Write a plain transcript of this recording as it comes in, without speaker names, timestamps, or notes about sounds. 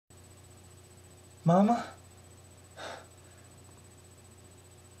Mama?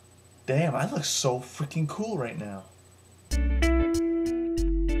 Damn, I look so freaking cool right now.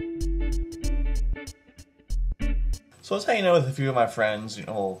 So I was hanging out with a few of my friends,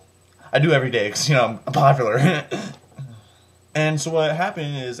 well, I do every day because, I'm popular. And so what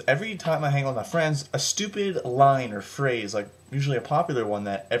happened is every time I hang out with my friends, a stupid line or phrase, like usually a popular one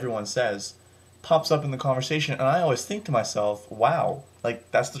that everyone says, pops up in the conversation, and I always think to myself, wow, like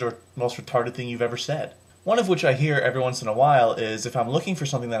that's the most retarded thing you've ever said. One of which I hear every once in a while is if I'm looking for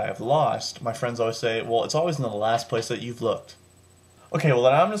something that I've lost, my friends always say, well, it's always in the last place that you've looked. Okay, well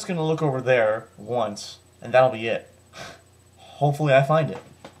then I'm just going to look over there once, and that'll be it. Hopefully I find it.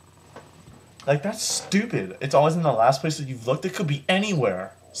 Like, that's stupid. It's always in the last place that you've looked. It could be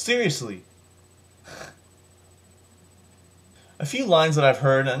anywhere. Seriously. A few lines that I've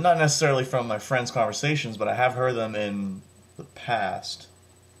heard, and not necessarily from my friends' conversations, but I have heard them in the past,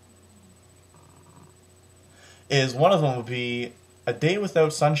 is one of them would be, a day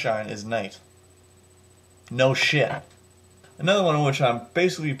without sunshine is night. No shit. Another one which I'm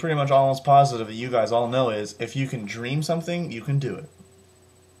basically pretty much almost positive that you guys all know is, if you can dream something, you can do it.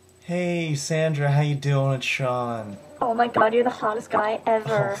 Hey, Sandra, how you doing? It's Sean. Oh my god, you're the hottest guy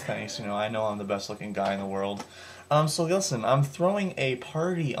ever. Oh, thanks. I know I'm the best looking guy in the world. So listen, I'm throwing a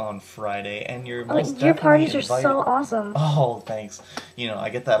party on Friday, and you're most definitely your parties invited. are so awesome. Oh, thanks. I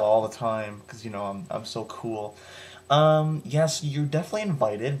get that all the time, because, I'm so cool. Yes, you're definitely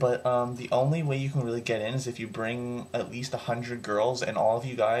invited, but, the only way you can really get in is if you bring at least 100 girls, and all of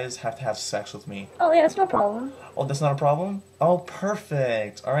you guys have to have sex with me. Oh yeah, that's no problem. Oh, that's not a problem? Oh,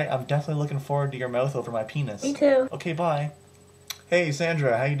 perfect. Alright, I'm definitely looking forward to your mouth over my penis. Me too. Okay, bye. Hey,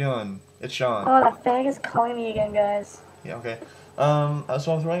 Sandra, how you doing? It's Sean. Oh, that fag is calling me again, guys. Yeah, okay. So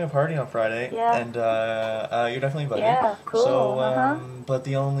I'm throwing a party on Friday. Yeah. And, you're definitely invited. Yeah, cool. So, but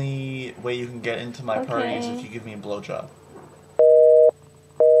the only way you can get into my party is if you give me a blowjob.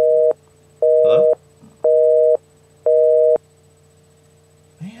 Hello?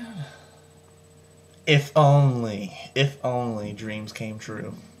 Man. If only dreams came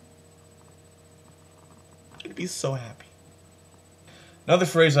true. I'd be so happy. Another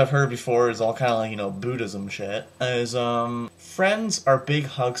phrase I've heard before is all kind of like, Buddhism shit, is, friends are big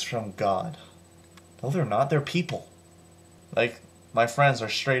hugs from God. No, they're not. They're people. Like, my friends are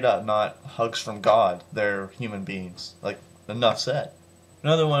straight up not hugs from God. They're human beings. Like, enough said.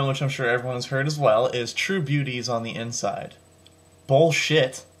 Another one, which I'm sure everyone's heard as well, is true beauty is on the inside.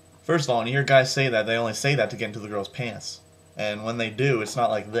 Bullshit. First of all, when you hear guys say that, they only say that to get into the girl's pants. And when they do, it's not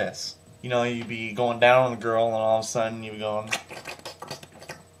like this. You'd be going down on the girl, and all of a sudden you'd be going...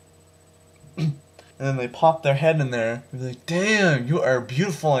 and then they pop their head in there, and be like, damn, you are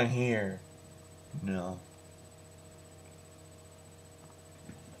beautiful in here. No.